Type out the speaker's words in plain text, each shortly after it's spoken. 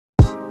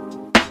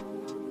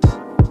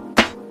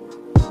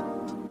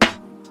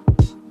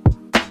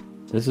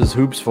This is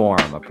Hoops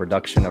Forum, a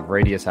production of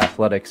Radius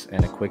Athletics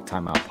and a Quick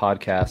Timeout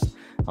podcast.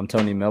 I'm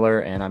Tony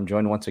Miller, and I'm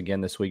joined once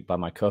again this week by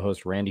my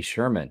co-host Randy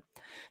Sherman.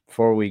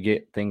 Before we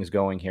get things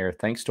going here,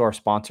 thanks to our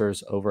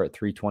sponsors over at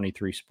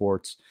 323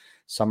 Sports.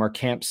 Summer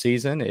camp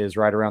season is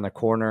right around the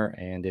corner,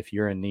 and if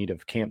you're in need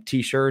of camp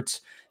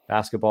t-shirts,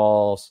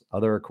 basketballs,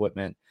 other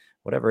equipment,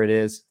 whatever it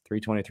is,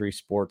 323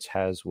 Sports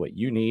has what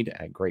you need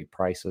at great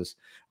prices.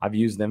 I've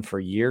used them for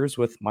years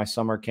with my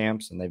summer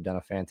camps, and they've done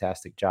a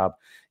fantastic job.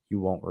 You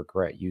won't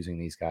regret using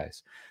these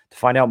guys. To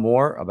find out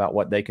more about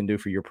what they can do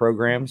for your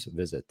programs,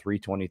 visit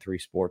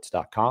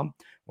 323sports.com,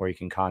 or you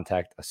can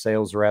contact a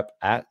sales rep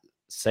at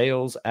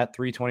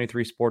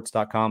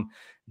sales@323sports.com.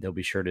 They'll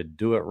be sure to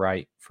do it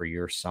right for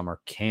your summer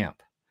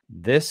camp.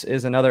 This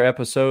is another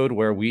episode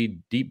where we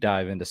deep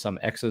dive into some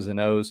X's and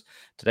O's.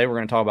 Today, we're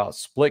going to talk about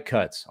split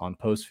cuts on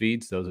post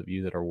feeds. Those of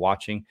you that are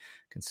watching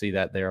can see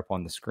that there up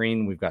on the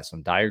screen. We've got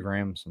some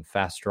diagrams, some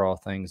fast draw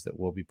things that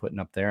we'll be putting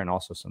up there, and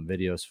also some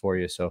videos for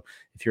you. So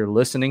if you're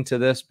listening to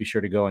this, be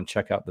sure to go and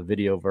check out the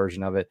video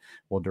version of it.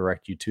 We'll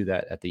direct you to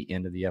that at the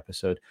end of the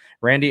episode.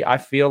 Randy, I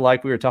feel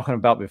like we were talking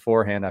about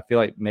beforehand. I feel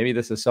like maybe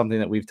this is something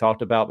that we've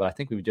talked about, but I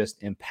think we've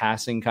just in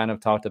passing kind of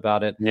talked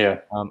about it.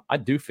 Yeah. I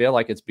do feel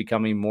like it's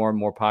becoming more and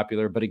more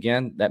popular, but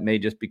again, that may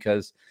just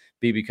because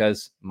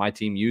my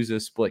team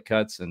uses split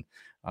cuts and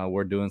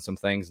we're doing some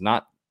things,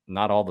 not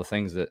all the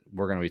things that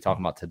we're going to be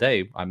talking about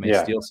today. I may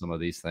steal some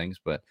of these things,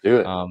 but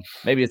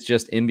maybe it's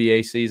just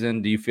NBA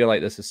season. Do you feel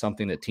like this is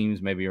something that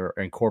teams maybe are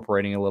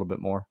incorporating a little bit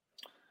more?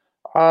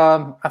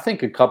 I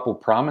think a couple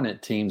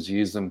prominent teams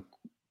use them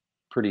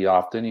pretty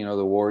often. You know,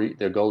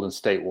 the Golden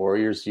State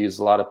Warriors use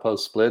a lot of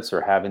post splits,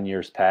 or have in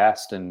years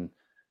past. And,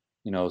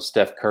 you know,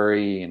 Steph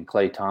Curry and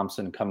Klay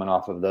Thompson coming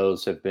off of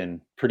those have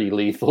been pretty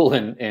lethal.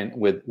 And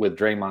with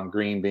Draymond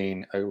Green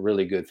being a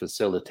really good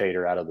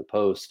facilitator out of the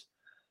post.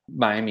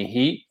 Miami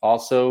Heat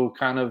also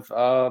kind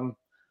of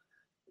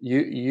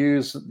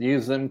use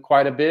them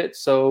quite a bit.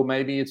 So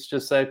maybe it's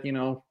just that, you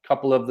know, a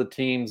couple of the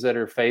teams that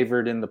are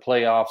favored in the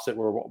playoffs that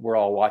we're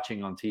all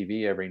watching on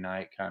TV every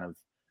night kind of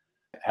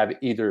have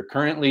either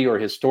currently or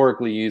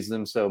historically used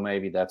them. So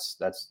maybe that's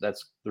the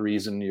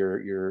reason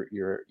your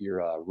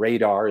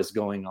radar is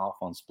going off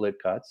on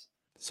split cuts.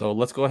 So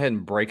let's go ahead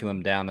and break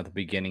them down at the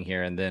beginning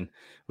here, and then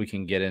we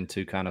can get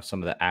into kind of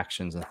some of the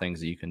actions and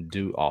things that you can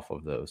do off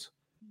of those.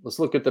 Let's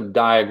look at the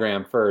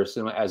diagram first,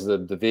 and as the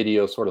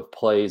video sort of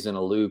plays in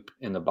a loop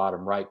in the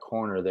bottom right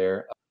corner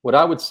there. What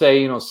I would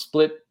say, you know,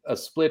 a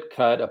split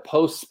cut, a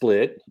post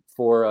split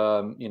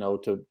for, you know,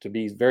 to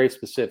be very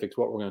specific to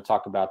what we're going to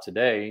talk about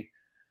today,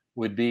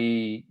 would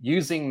be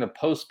using the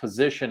post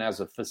position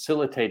as a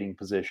facilitating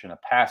position, a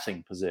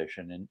passing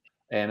position,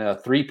 and a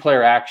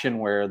three-player action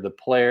where the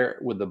player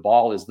with the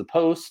ball is the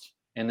post,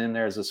 and then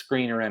there's a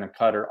screener and a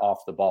cutter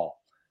off the ball.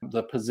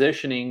 The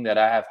positioning that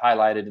I have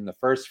highlighted in the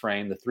first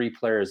frame, the three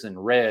players in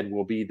red,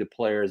 will be the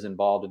players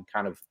involved in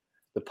kind of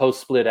the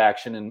post-split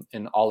action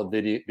in all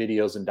the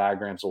videos and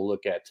diagrams we'll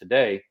look at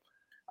today.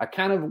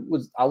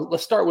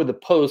 Let's start with the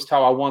post,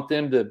 how I want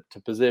them to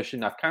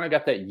position. I've kind of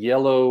got that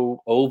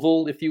yellow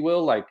oval, if you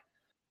will. Like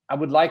I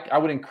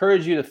would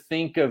encourage you to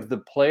think of the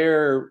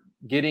player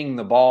getting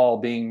the ball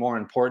being more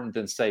important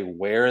than, say,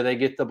 where they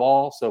get the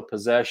ball. So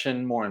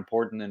possession more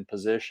important than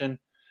position.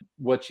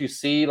 What you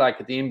see,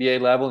 like at the NBA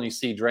level, and you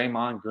see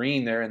Draymond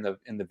Green there in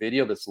the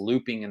video that's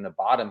looping in the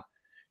bottom,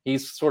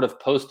 he's sort of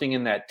posting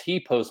in that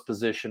T-post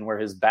position where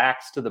his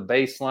back's to the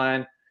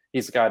baseline.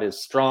 He's got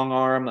his strong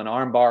arm, an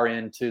arm bar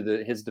into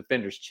his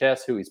defender's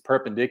chest, who he's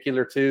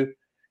perpendicular to,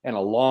 and a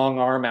long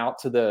arm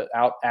out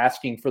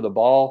asking for the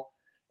ball.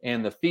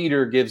 And the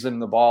feeder gives him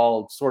the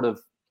ball sort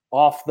of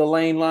off the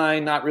lane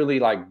line, not really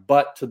like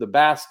butt to the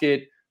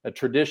basket. A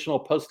traditional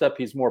post-up,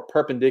 he's more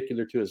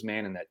perpendicular to his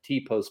man in that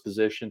T-post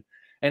position.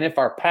 And if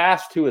our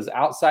pass to his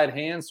outside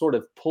hand sort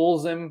of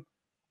pulls him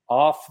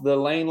off the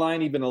lane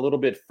line even a little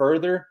bit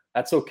further,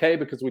 that's okay,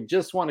 because we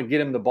just want to get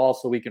him the ball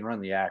so we can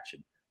run the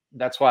action.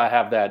 That's why I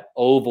have that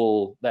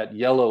oval, that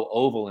yellow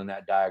oval in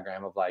that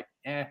diagram of like,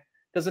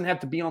 doesn't have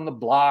to be on the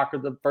block or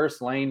the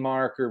first lane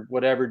mark or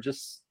whatever,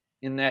 just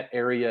in that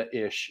area,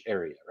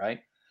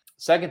 right?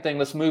 Second thing,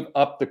 let's move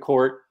up the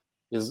court,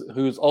 is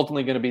who's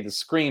ultimately going to be the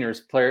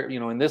screeners player. You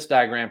know, in this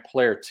diagram,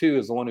 player 2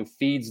 is the one who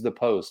feeds the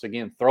post.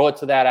 Again, throw it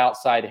to that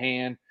outside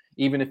hand.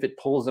 Even if it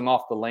pulls them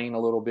off the lane a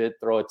little bit,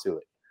 throw it to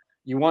it.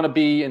 You want to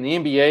be in the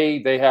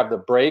NBA, they have the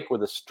break where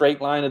the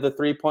straight line of the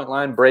three-point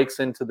line breaks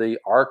into the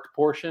arced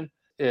portion.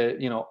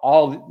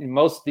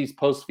 Most of these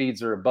post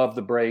feeds are above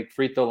the break,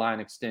 free throw line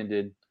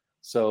extended.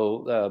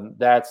 So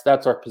that's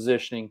our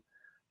positioning.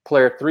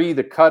 Player 3,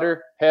 the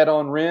cutter, head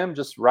on rim,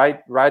 just right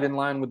in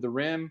line with the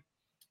rim,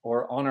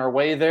 or on our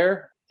way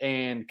there,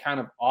 and kind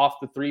of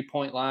off the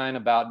three-point line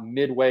about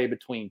midway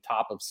between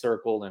top of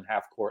circle and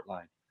half court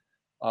line.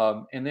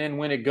 And then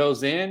when it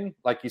goes in,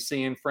 like you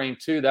see in frame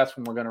 2, that's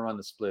when we're going to run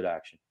the split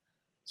action.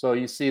 So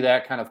you see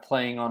that kind of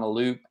playing on a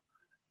loop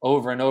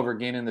over and over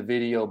again in the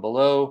video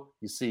below.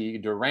 You see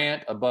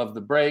Durant above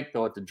the break,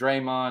 throw it to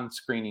Draymond,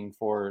 screening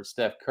for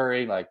Steph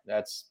Curry. Like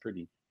that's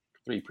three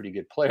pretty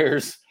good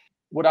players.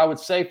 what I would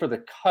say for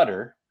the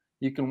cutter,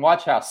 you can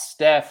watch how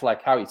Steph,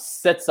 like how he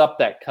sets up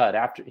that cut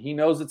after he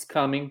knows it's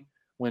coming.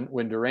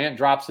 When Durant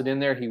drops it in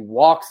there, he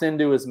walks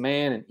into his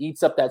man and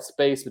eats up that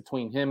space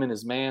between him and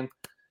his man,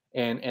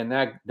 and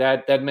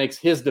that makes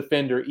his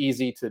defender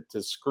easy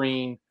to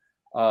screen,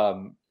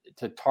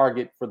 to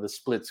target for the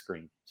split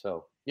screen.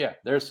 So yeah,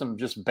 there's some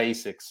just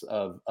basics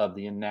of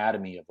the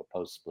anatomy of a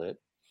post split.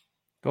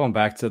 Going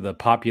back to the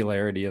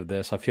popularity of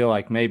this, I feel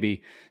like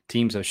maybe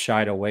teams have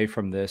shied away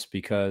from this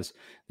because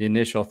the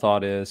initial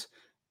thought is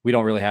we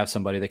don't really have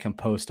somebody that can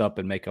post up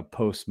and make a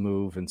post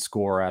move and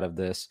score out of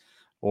this.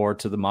 Or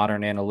to the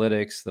modern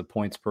analytics, the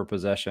points per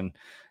possession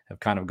have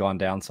kind of gone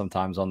down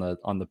sometimes on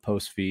the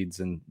post feeds,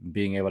 and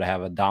being able to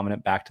have a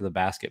dominant back to the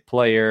basket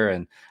player.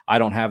 And I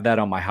don't have that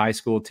on my high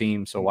school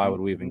team, so why would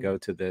we even go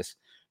to this?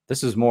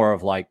 This is more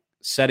of like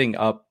setting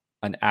up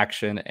an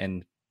action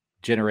and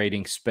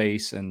generating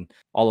space and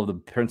all of the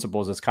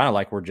principles. It's kind of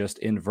like we're just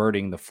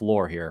inverting the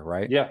floor here,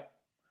 right? Yeah.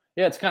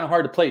 Yeah, it's kind of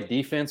hard to play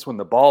defense when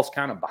the ball's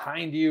kind of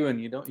behind you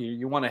and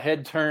you want to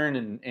head turn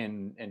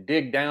and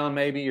dig down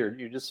maybe, or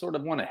you just sort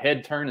of want to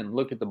head turn and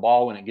look at the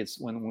ball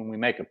when we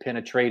make a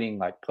penetrating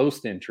like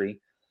post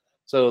entry.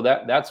 So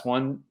that's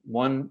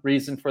one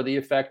reason for the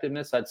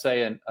effectiveness. I'd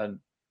say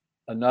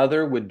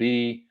another would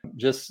be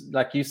just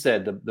like you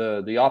said,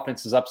 the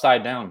offense is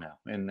upside down now,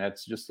 and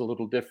that's just a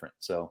little different.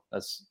 So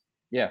that's,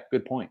 yeah,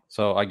 good point.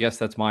 So I guess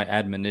that's my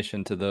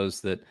admonition to those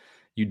that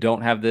you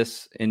don't have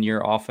this in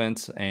your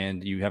offense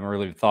and you haven't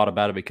really thought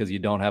about it because you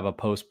don't have a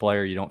post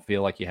player. You don't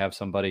feel like you have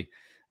somebody.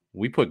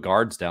 We put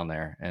guards down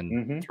there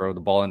and throw the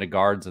ball into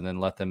guards and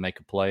then let them make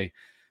a play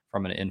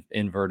from an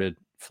inverted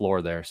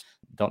floor there. So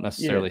don't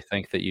necessarily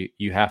think that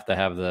you have to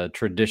have the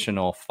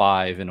traditional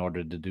 5 in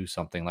order to do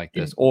something like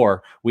this.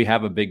 Or we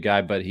have a big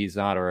guy, but he's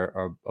not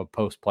a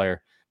post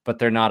player, but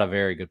they're not a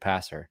very good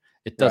passer.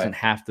 It doesn't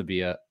have to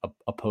be a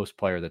post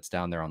player that's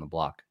down there on the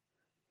block.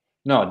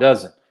 No, it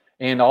doesn't.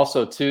 And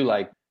also too,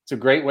 like, it's a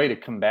great way to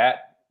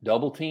combat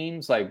double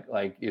teams. Like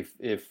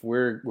if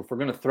we're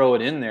going to throw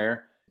it in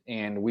there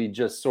and we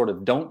just sort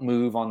of don't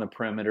move on the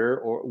perimeter,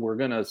 or we're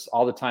going to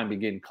all the time be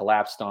getting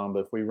collapsed on.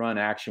 But if we run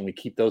action, we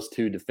keep those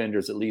two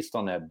defenders at least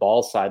on that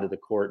ball side of the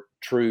court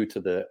true to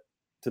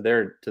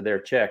their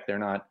check. They're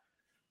not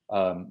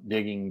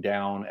digging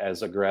down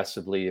as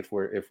aggressively. If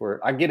we're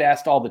I get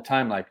asked all the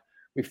time, like,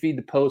 we feed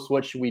the post,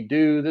 what should we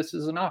do? This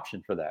is an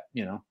option for that,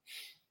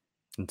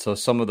 And so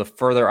some of the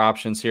further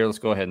options here, let's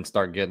go ahead and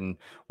start getting,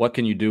 what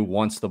can you do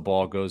once the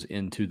ball goes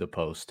into the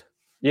post?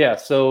 Yeah,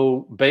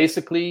 so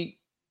basically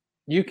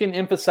you can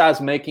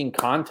emphasize making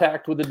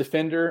contact with the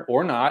defender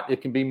or not.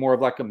 It can be more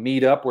of like a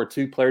meetup where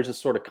two players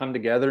just sort of come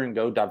together and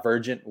go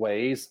divergent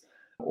ways,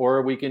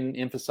 or we can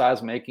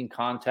emphasize making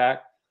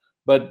contact.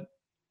 But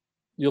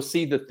you'll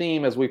see the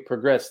theme as we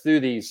progress through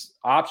these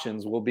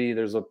options will be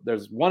there's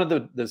one of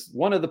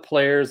the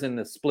players in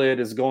the split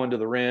is going to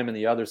the rim and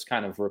the other's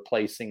kind of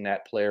replacing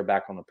that player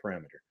back on the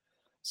perimeter.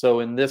 So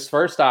in this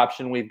first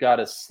option, we've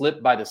got a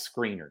slip by the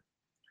screener.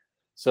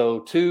 So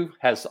 2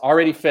 has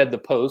already fed the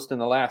post in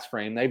the last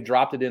frame. They've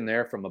dropped it in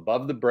there from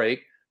above the break.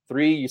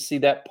 3, you see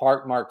that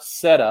part mark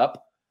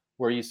setup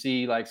where you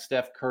see like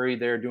Steph Curry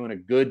there doing a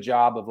good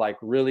job of like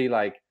really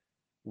like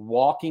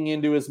walking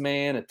into his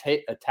man,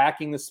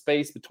 attacking the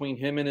space between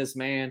him and his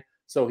man,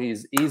 so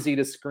he's easy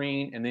to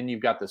screen. And then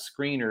you've got the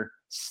screener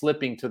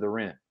slipping to the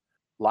rim.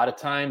 A lot of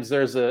times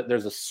there's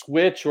a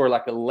switch or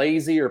like a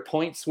lazy or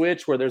point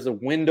switch where there's a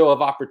window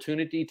of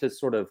opportunity to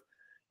sort of,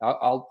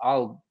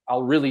 I'll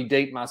really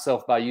date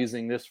myself by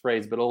using this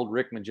phrase, but old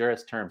Rick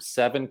Majerus term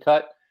 7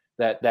 cut.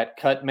 That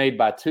cut made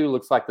by 2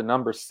 looks like the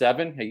number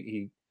 7.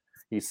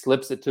 He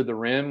slips it to the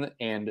rim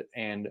and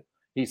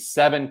he's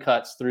 7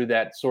 cuts through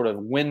that sort of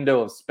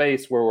window of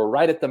space where we're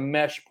right at the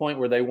mesh point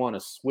where they want to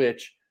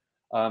switch.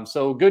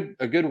 So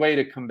a good way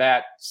to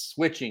combat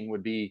switching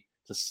would be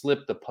to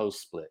slip the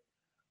post split.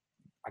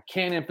 I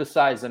can't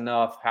emphasize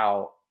enough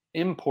how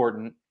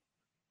important,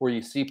 where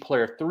you see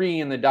player 3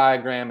 in the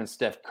diagram and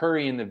Steph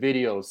Curry in the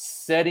video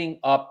setting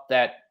up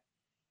that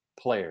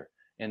player.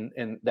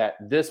 And that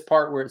this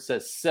part where it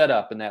says set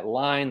up and that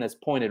line that's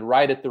pointed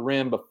right at the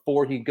rim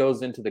before he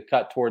goes into the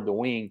cut toward the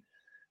wing.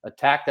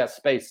 Attack that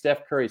space.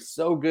 Steph Curry's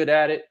so good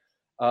at it.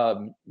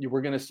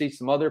 We're going to see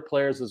some other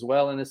players as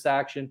well in this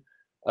action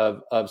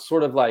of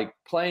sort of like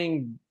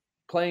playing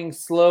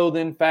slow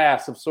then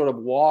fast, of sort of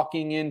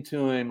walking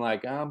into him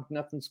like,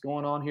 nothing's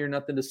going on here,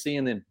 nothing to see,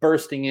 and then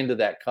bursting into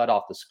that cut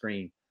off the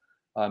screen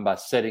by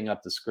setting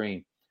up the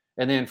screen.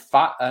 And then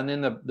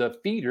the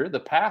feeder, the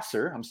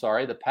passer,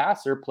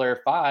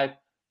 player 5,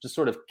 just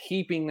sort of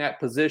keeping that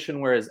position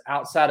where his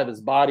outside of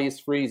his body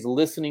is free. He's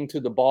listening to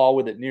the ball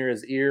with it near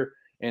his ear.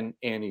 And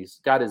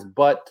he's got his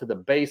butt to the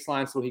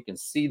baseline so he can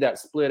see that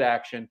split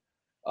action,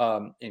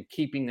 and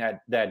keeping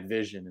that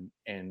vision.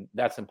 And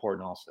that's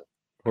important also.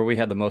 Where we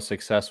had the most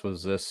success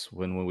was this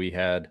when we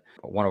had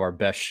one of our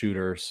best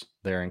shooters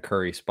there in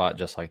Curry spot,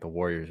 just like the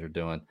Warriors are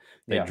doing.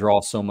 They draw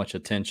so much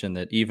attention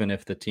that even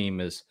if the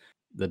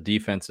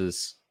defense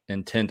is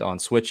intent on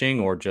switching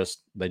or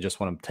they just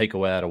want to take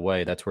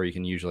away, that's where you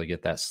can usually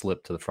get that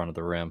slip to the front of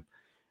the rim.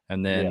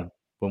 And then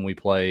when we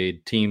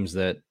played teams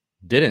that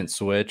didn't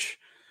switch,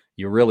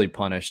 you really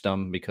punished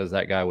them because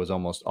that guy was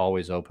almost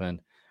always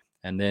open.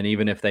 And then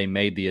even if they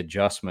made the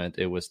adjustment,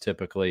 it was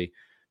typically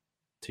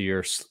to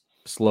your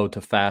slow to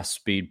fast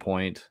speed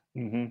point.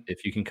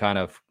 If you can kind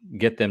of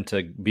get them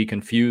to be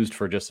confused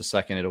for just a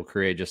second, it'll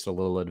create just a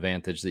little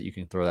advantage that you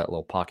can throw that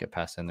little pocket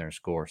pass in there and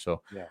score.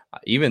 So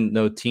even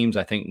though teams,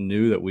 I think,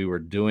 knew that we were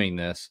doing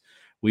this,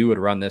 we would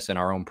run this in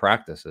our own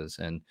practices.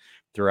 And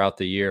throughout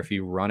the year, if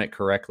you run it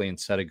correctly and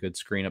set a good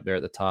screen up there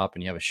at the top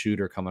and you have a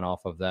shooter coming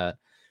off of that,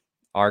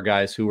 our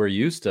guys who were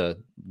used to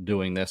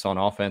doing this on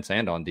offense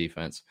and on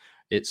defense,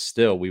 it's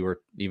still, we were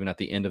even at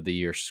the end of the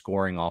year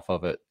scoring off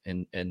of it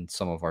in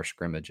some of our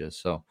scrimmages.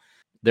 So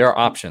there are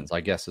options,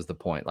 I guess, is the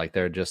point. Like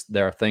there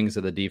are things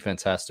that the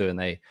defense has to, and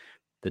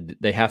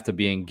they have to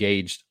be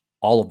engaged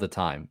all of the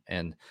time,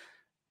 and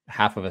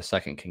half of a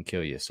second can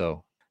kill you.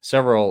 So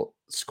several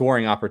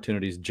scoring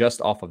opportunities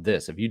just off of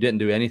this. If you didn't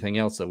do anything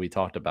else that we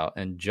talked about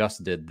and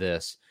just did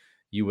this,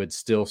 you would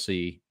still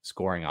see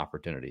scoring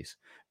opportunities.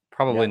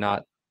 Probably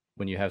not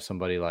when you have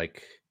somebody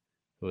like,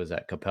 who is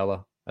that,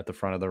 Capella at the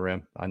front of the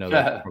rim. I know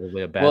that's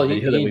probably a bad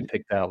video that we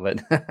picked out,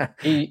 but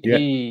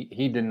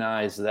he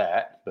denies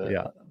that,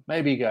 but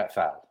maybe he got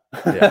fouled.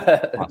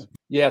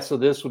 Awesome. So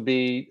this would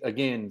be,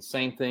 again,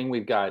 same thing.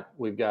 We've got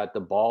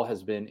the ball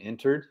has been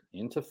entered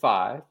into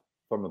 5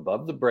 from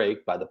above the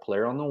break by the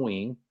player on the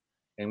wing,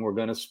 and we're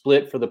going to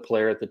split for the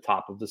player at the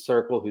top of the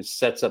circle who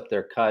sets up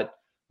their cut.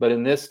 But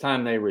in this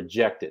time they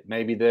reject it.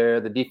 Maybe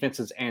the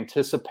defense is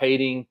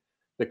anticipating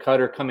the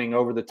cutter coming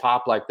over the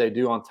top like they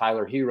do on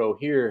Tyler Hero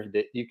here,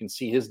 that you can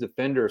see his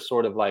defender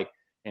sort of like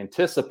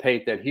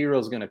anticipate that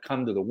Hero's going to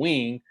come to the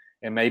wing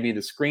and maybe the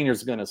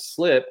screener's going to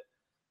slip.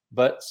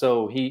 But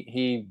so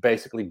he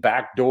basically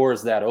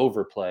backdoors that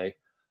overplay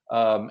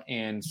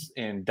and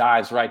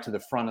dives right to the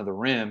front of the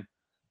rim.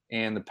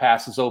 And the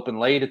pass is open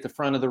late at the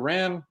front of the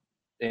rim.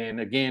 And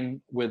again,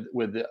 with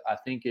the, I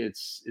think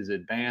is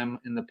it Bam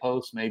in the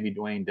post, maybe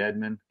Dwayne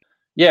Dedman.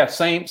 Yeah,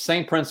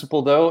 same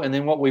principle though. And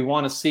then what we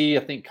want to see, I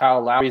think Kyle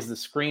Lowry is the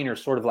screener,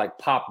 sort of like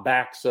pop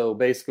back. So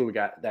basically we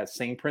got that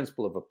same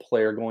principle of a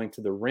player going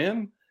to the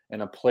rim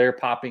and a player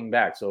popping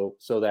back. So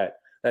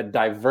that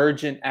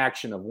divergent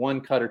action of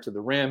one cutter to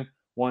the rim,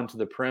 one to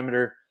the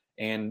perimeter,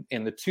 and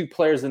the two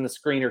players in the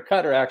screener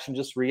cutter action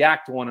just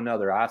react to one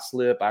another. I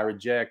slip, I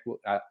reject,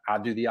 I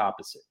do the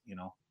opposite,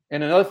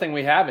 And another thing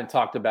we haven't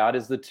talked about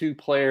is the two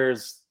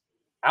players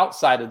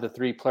outside of the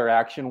 3-player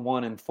action,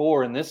 1 and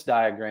 4 in this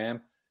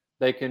diagram.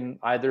 They can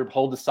either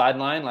hold the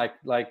sideline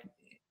like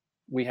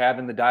we have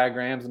in the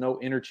diagrams, no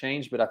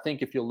interchange. But I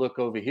think if you look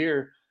over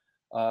here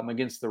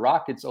against the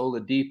Rockets,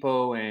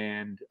 Oladipo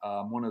and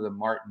one of the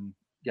Martin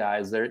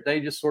guys,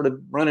 they just sort of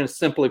run in a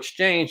simple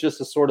exchange just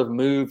to sort of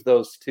move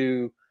those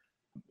two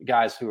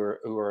guys who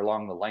are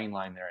along the lane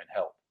line there and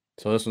help.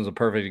 So this one's a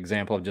perfect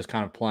example of just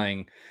kind of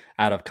playing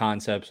out of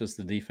concepts. As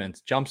the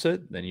defense jumps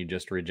it, then you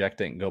just reject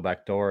it and go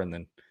back door, and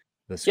then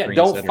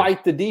don't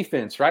fight the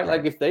defense, right?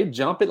 Like if they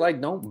jump it, like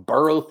don't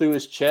burrow through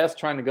his chest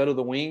trying to go to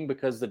the wing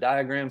because the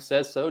diagram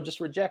says so. Just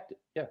reject it.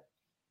 Yeah.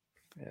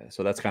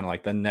 So that's kind of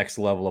like the next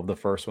level of the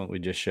first one we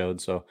just showed.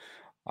 So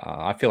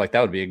I feel like that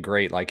would be a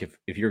great, like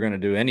if you're going to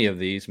do any of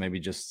these, maybe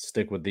just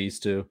stick with these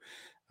two.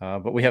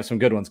 But we have some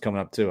good ones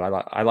coming up too.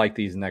 I like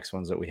these next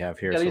ones that we have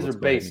here. Yeah, these are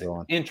basic,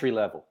 entry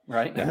level,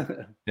 right?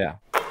 Yeah.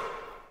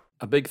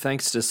 A big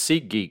thanks to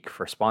SeatGeek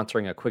for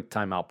sponsoring a Quick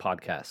Timeout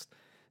podcast.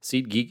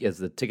 SeatGeek is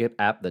the ticket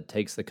app that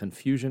takes the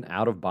confusion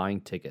out of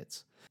buying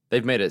tickets.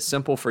 They've made it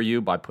simple for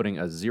you by putting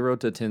a 0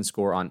 to 10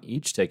 score on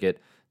each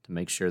ticket to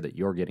make sure that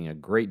you're getting a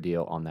great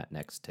deal on that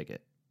next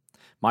ticket.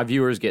 My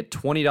viewers get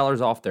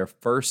 $20 off their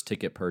first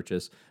ticket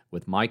purchase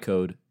with my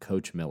code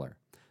Coach Miller.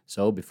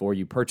 So before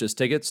you purchase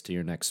tickets to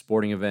your next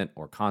sporting event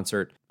or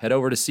concert, head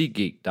over to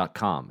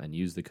SeatGeek.com and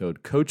use the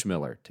code Coach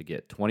Miller to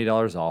get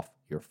 $20 off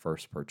your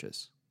first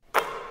purchase.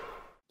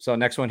 So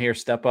next one here,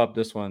 step up.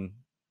 This one,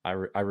 I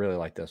really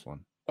like this one.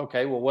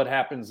 Okay, well, what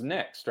happens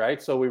next,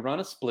 right? So we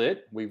run a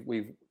split.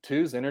 We've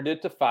 2's entered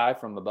it to 5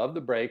 from above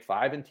the break,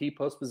 5 in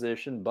T-post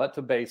position, but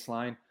to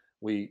baseline.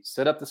 We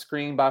set up the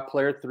screen by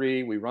player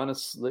 3. We run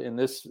in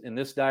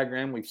this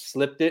diagram. We've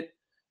slipped it,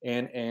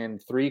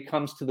 and 3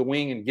 comes to the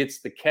wing and gets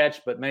the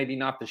catch, but maybe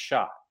not the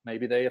shot.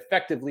 Maybe they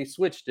effectively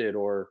switched it,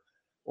 or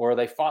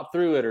they fought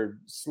through it or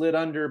slid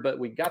under, but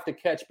we got the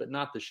catch, but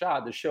not the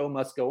shot. The show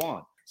must go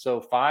on. So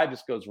 5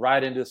 just goes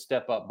right into a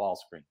step-up ball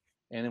screen.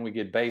 And then we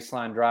get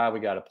baseline drive. We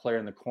got a player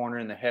in the corner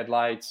in the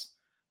headlights.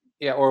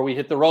 Yeah, or we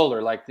hit the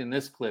roller, like in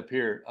this clip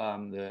here.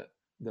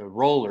 The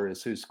roller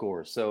is who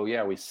scores. So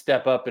yeah, we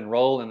step up and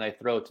roll, and they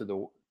throw to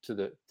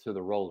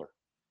the roller.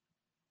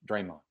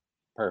 Draymond,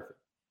 perfect.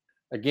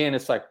 Again,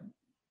 it's like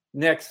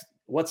next.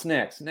 What's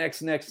next?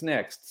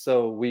 Next.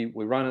 So we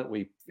run it.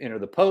 We enter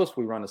the post.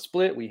 We run a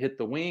split. We hit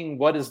the wing.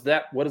 What is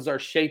that? What does our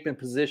shape and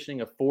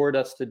positioning afford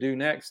us to do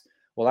next?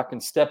 Well, I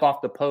can step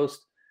off the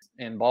post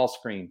and ball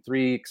screen.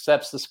 3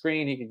 accepts the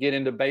screen. He could get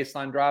into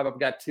baseline drive. I've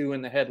got 2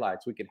 in the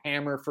headlights. We could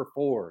hammer for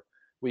 4.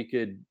 We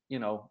could,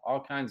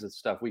 all kinds of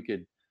stuff. We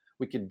could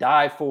we could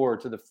dive forward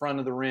to the front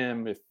of the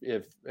rim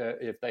if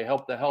they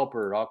help the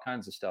helper, all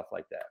kinds of stuff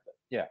like that. But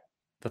yeah.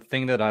 The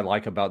thing that I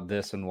like about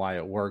this and why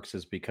it works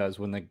is because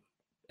when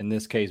in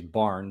this case,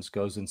 Barnes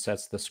goes and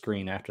sets the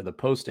screen after the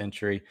post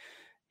entry,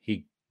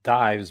 he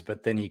dives,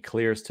 but then he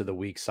clears to the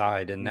weak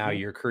side. And now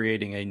you're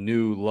creating a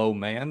new low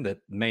man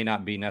that may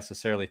not be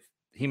necessarily,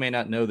 he may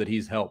not know that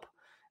he's help.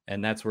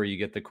 And that's where you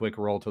get the quick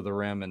roll to the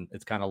rim, and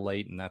it's kind of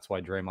late. And that's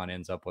why Draymond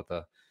ends up with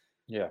a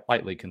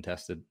lightly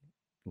contested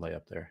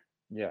layup there.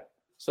 Yeah.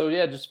 So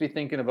yeah, just be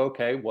thinking of,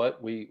 okay,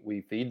 what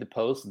we feed the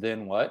post,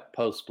 then what?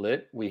 Post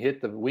split. We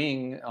hit the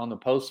wing on the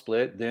post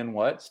split, then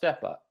what?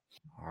 Step up.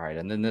 All right.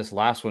 And then this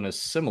last one is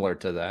similar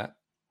to that.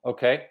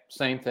 Okay,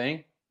 same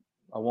thing.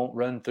 I won't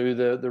run through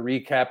the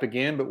recap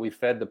again, but we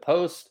fed the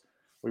post.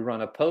 We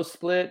run a post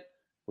split.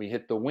 We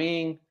hit the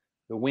wing.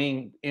 The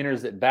wing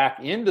enters it back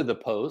into the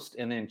post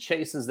and then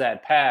chases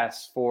that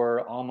pass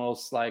for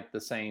almost like the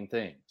same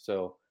thing.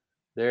 So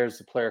there's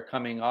the player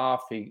coming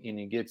off, and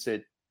he gets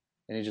it,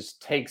 and he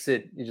just takes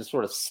it. He just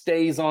sort of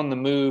stays on the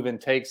move and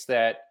takes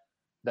that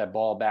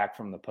ball back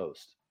from the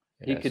post.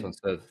 Yeah, he could, so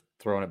instead of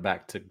throwing it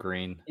back to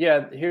Green.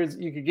 Yeah,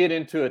 you could get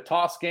into a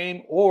toss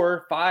game,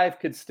 or 5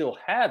 could still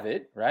have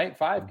it, right?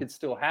 5 could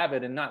still have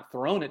it and not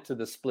thrown it to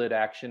the split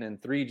action,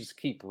 and 3 just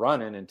keep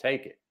running and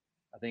take it.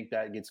 I think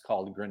that gets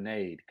called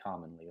grenade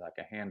commonly, like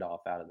a handoff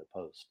out of the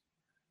post.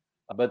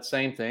 But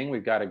same thing,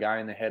 we've got a guy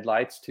in the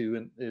headlights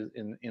too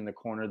in the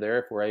corner there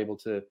if we're able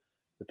to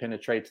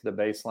penetrate to the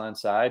baseline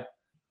side.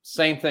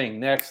 Same thing,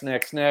 next.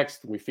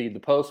 We feed the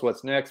post.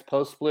 What's next?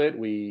 Post split.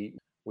 We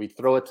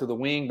throw it to the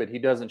wing, but he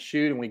doesn't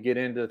shoot, and we get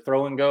into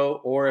throw and go.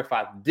 Or if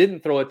I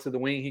didn't throw it to the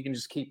wing, he can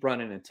just keep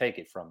running and take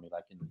it from me,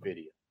 like in the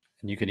video.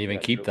 And you can even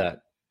keep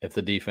that. If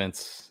the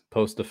defense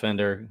post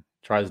defender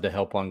tries to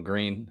help on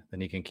Green,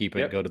 then he can keep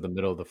it, go to the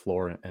middle of the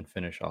floor and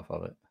finish off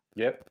of it.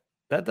 Yep.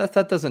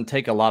 That doesn't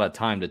take a lot of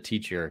time to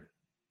teach your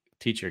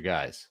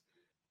guys.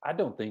 I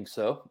don't think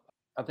so.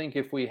 I think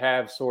if we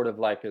have sort of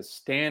like a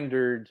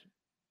standard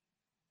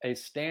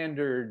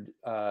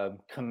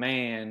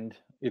command,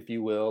 if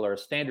you will, or a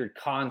standard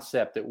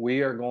concept that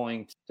we are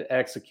going to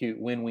execute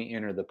when we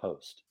enter the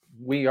post,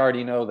 we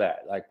already know that.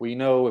 Like, we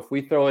know if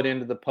we throw it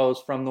into the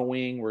post from the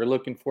wing, we're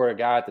looking for a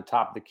guy at the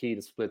top of the key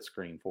to split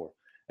screen for.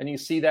 And you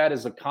see that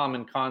as a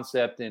common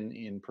concept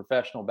in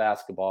professional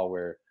basketball,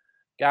 where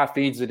guy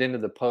feeds it into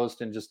the post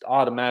and just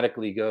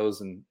automatically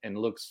goes and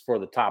looks for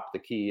the top of the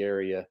key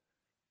area,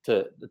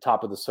 to the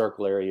top of the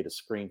circle area, to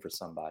screen for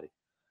somebody.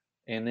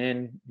 And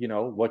then,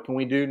 what can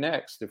we do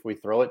next? If we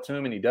throw it to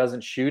him and he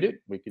doesn't shoot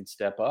it, we can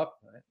step up.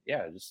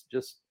 Yeah,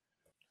 just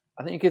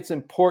I think it's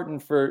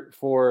important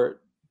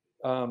for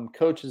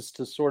coaches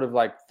to sort of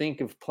like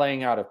think of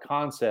playing out of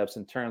concepts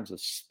in terms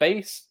of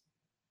space,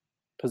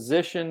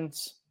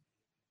 positions,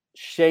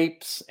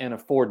 shapes, and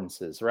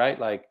affordances, right?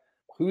 Like,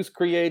 who's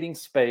creating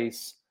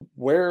space?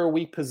 Where are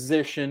we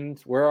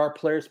positioned? Where are our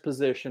players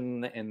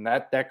positioned? And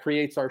that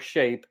creates our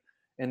shape.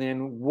 And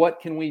then what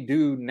can we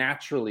do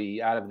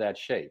naturally out of that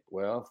shape?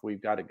 Well, if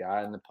we've got a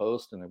guy in the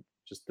post and I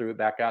just threw it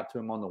back out to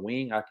him on the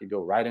wing, I could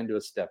go right into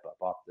a step up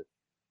off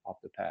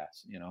the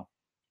pass,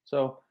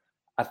 So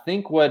I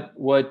think what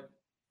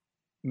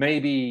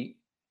maybe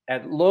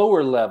at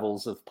lower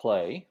levels of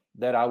play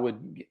that I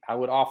would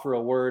offer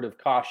a word of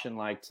caution,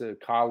 like to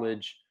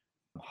college,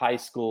 high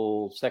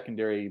school,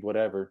 secondary,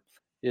 whatever,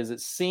 is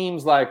it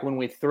seems like when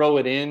we throw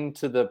it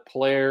into the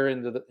player,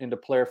 into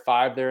player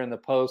 5 there in the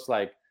post,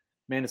 like,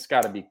 man, it's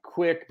got to be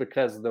quick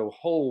because the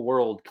whole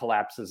world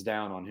collapses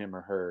down on him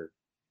or her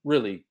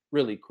really,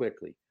 really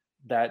quickly.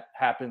 That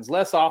happens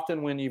less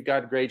often when you've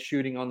got great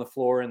shooting on the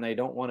floor and they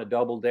don't want to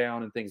double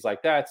down and things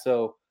like that.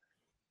 So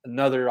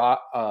another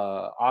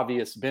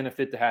obvious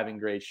benefit to having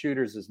great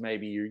shooters is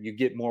maybe you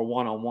get more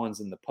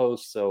one-on-ones in the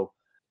post. So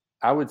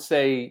I would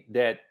say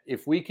that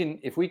if we can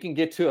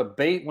get to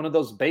one of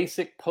those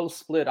basic post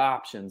split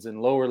options in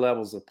lower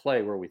levels of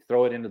play, where we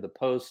throw it into the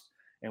post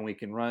and we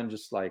can run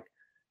just like,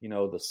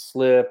 the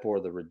slip or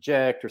the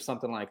reject or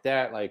something like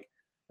that, like,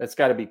 that's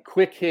got to be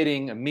quick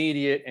hitting,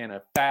 immediate, and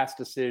a fast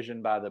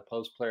decision by the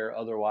post player.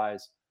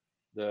 Otherwise,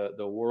 the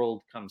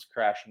world comes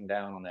crashing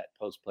down on that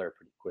post player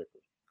pretty quickly.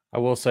 I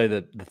will say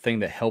that the thing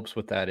that helps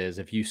with that is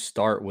if you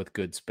start with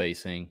good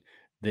spacing,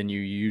 then you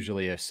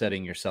usually are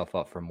setting yourself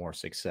up for more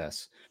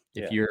success.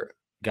 If your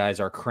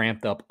guys are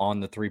cramped up on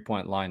the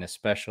 3-point line,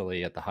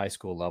 especially at the high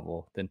school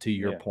level, then to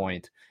your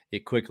point,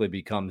 it quickly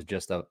becomes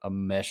just a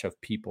mesh of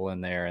people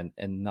in there,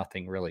 and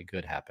nothing really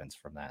good happens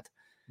from that.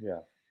 Yeah.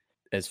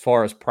 As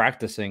far as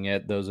practicing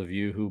it, those of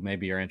you who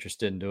maybe are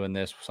interested in doing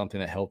this, something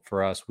that helped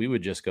for us, we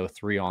would just go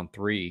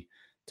 3-on-3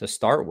 to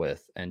start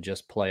with and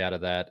just play out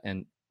of that.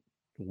 And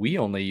we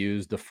only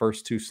used the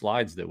first 2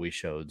 slides that we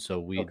showed. So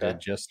we did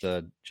just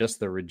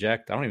the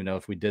reject. I don't even know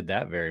if we did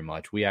that very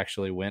much. We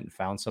actually went and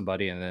found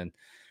somebody and then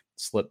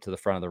slipped to the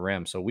front of the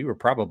rim. So we were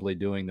probably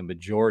doing the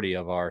majority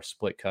of our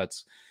split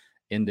cuts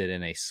ended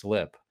in a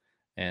slip,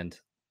 and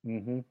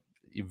you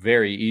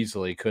very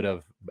easily could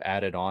have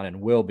added on,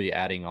 and will be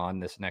adding on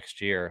this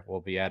next year.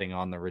 We'll be adding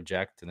on the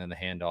reject and then the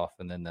handoff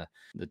and then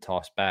the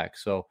toss back.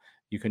 So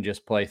you can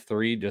just play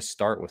three, just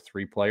start with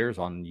three players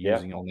on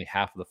using only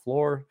half of the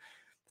floor,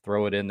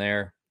 throw it in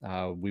there.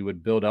 We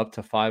would build up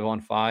to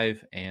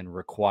 5-on-5 and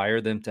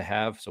require them to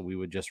have. So we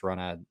would just run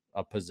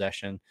a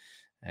possession,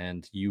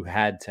 and you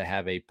had to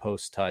have a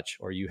post touch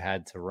or you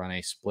had to run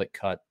a split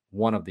cut,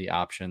 one of the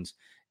options,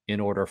 in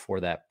order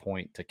for that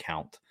point to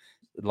count.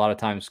 A lot of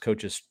times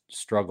coaches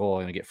struggle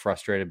and get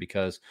frustrated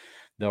because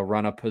they'll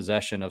run a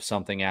possession of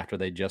something after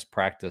they just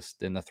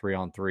practiced in the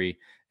 3-on-3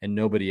 and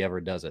nobody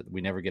ever does it. We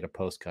never get a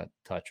post cut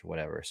touch or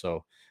whatever.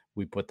 So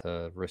we put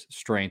the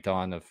restraint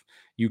on of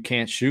you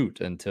can't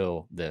shoot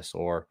until this,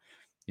 or,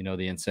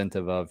 the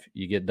incentive of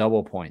you get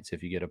double points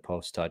if you get a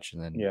post touch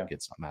and then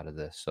get something out of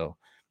this. So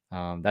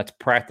that's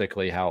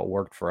practically how it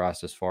worked for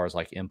us as far as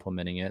like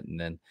implementing it. And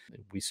then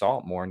we saw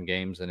it more in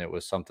games, and it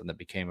was something that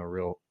became a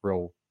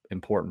real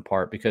important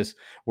part, because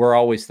we're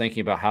always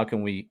thinking about how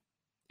can we,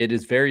 it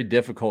is very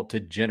difficult to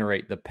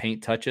generate the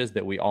paint touches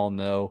that we all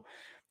know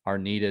are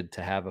needed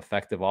to have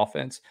effective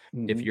offense.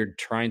 If you're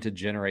trying to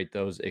generate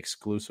those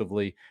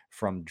exclusively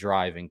from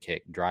drive and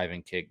kick,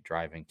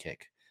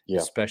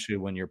 especially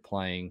when you're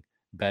playing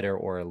better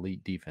or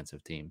elite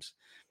defensive teams.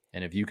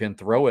 And if you can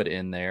throw it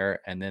in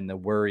there, and then the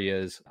worry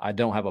is I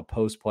don't have a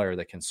post player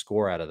that can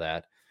score out of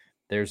that.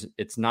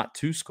 It's not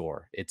to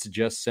score. It's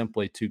just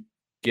simply to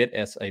get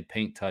us a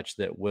paint touch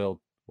that will,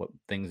 what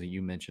things that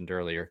you mentioned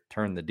earlier,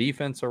 turn the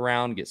defense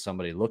around, get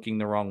somebody looking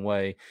the wrong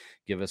way,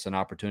 give us an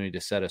opportunity to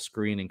set a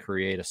screen and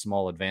create a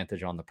small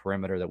advantage on the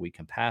perimeter that we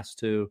can pass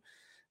to.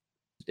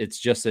 It's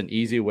just an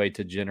easy way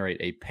to generate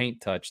a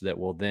paint touch that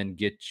will then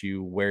get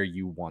you where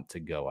you want to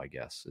go, I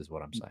guess, is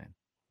what I'm saying.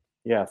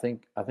 Yeah, I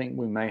think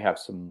we may have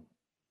some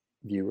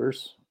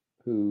viewers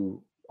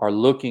who are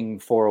looking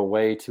for a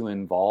way to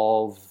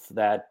involve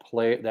that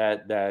player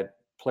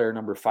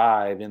number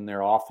 5 in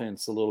their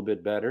offense a little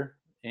bit better,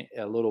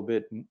 a little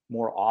bit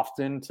more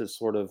often, to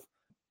sort of,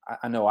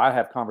 I know I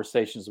have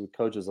conversations with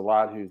coaches a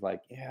lot who's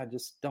like, I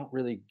just don't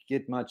really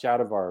get much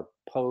out of our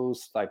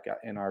post, like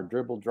in our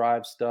dribble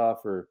drive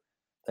stuff, or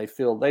they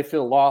feel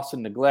lost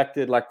and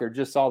neglected, like they're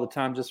just all the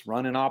time just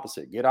running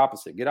get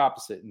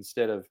opposite,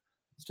 instead of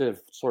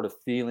sort of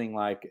feeling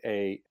like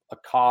a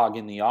cog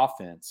in the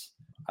offense.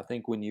 I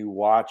think when you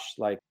watch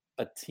like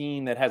a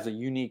team that has a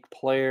unique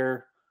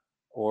player,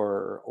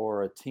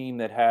 or a team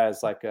that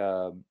has like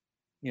the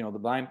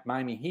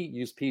Miami Heat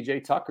use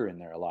PJ Tucker in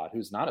there a lot,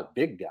 who's not a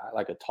big guy,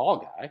 like a tall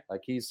guy,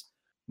 like he's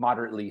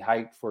moderately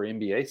height for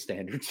NBA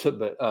standards,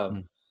 but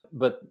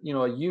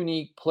a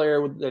unique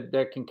player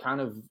that can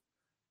kind of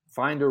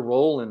find a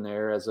role in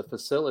there as a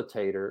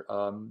facilitator.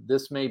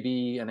 This may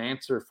be an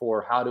answer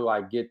for how do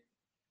I get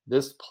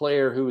this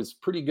player who is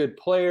pretty good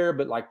player,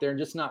 but like they're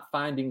just not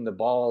finding the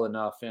ball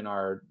enough in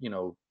our,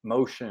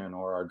 motion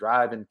or our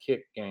drive and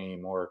kick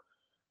game or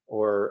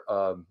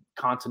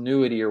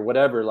continuity or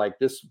whatever. Like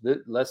this,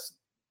 let's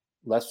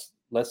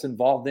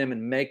involve them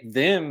and make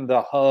them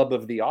the hub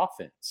of the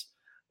offense.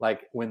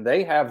 Like when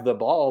they have the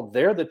ball,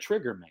 they're the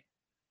trigger man.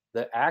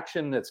 The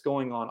action that's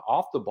going on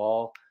off the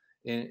ball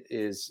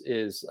is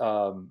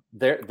they're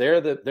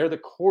the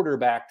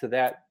quarterback to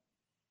that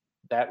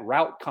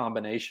route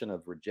combination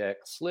of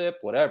reject, slip,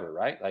 whatever,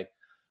 right? Like,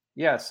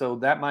 so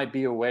that might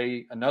be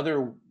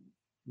another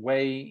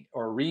way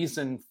or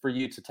reason for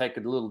you to take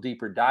a little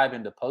deeper dive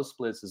into post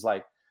splits is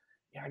like,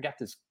 I got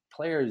this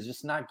player who's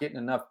just not getting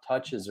enough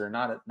touches, or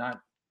not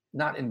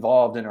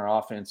involved in our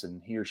offense,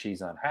 and he or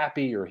she's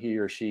unhappy, or he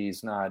or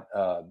she's not,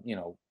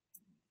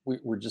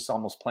 we're just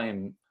almost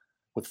playing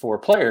with 4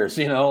 players,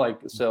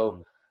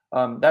 so.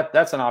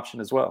 That's an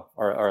option as well,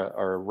 or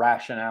a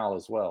rationale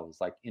as well.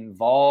 It's like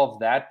involve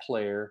that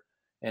player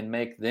and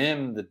make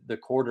them the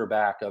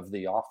quarterback of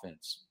the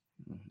offense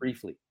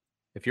briefly.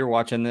 If you're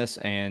watching this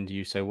and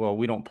you say, well,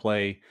 we don't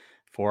play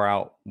 4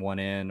 out, 1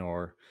 in,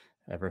 or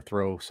ever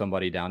throw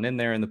somebody down in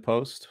there in the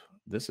post,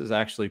 this is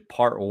actually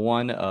part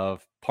 1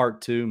 of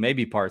part 2,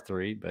 maybe part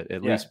 3, but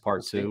at least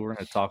part 2. We're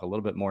going to talk a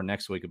little bit more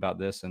next week about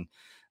this and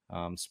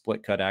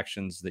split cut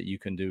actions that you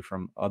can do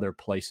from other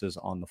places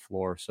on the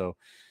floor. So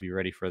be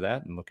ready for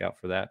that and look out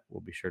for that. We'll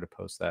be sure to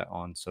post that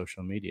on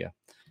social media.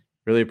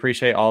 Really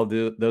appreciate all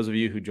those of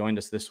you who joined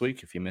us this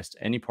week. If you missed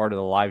any part of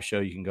the live show,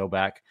 you can go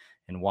back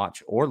and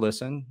watch or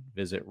listen.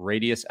 Visit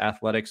Radius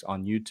Athletics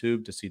on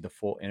YouTube to see the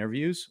full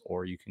interviews,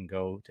 or you can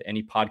go to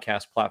any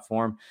podcast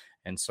platform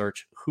and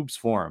search Hoops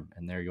Forum,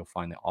 and there you'll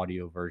find the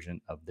audio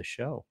version of the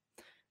show.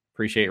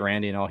 Appreciate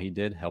Randy and all he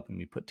did helping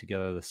me put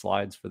together the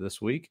slides for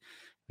this week.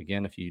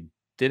 Again, if you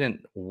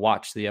didn't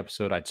watch the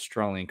episode, I'd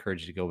strongly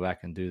encourage you to go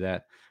back and do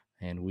that.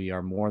 And we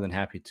are more than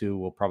happy to.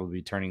 We'll probably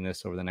be turning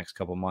this over the next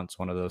couple of months,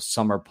 one of those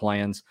summer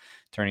plans,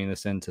 turning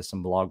this into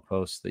some blog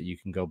posts that you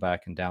can go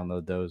back and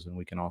download those. And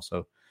we can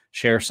also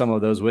share some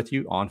of those with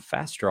you on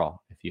Fast Draw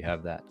if you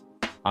have that.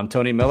 I'm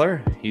Tony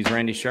Miller. He's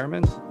Randy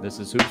Sherman. This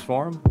is Hoops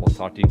Forum. We'll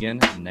talk to you again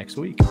next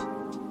week.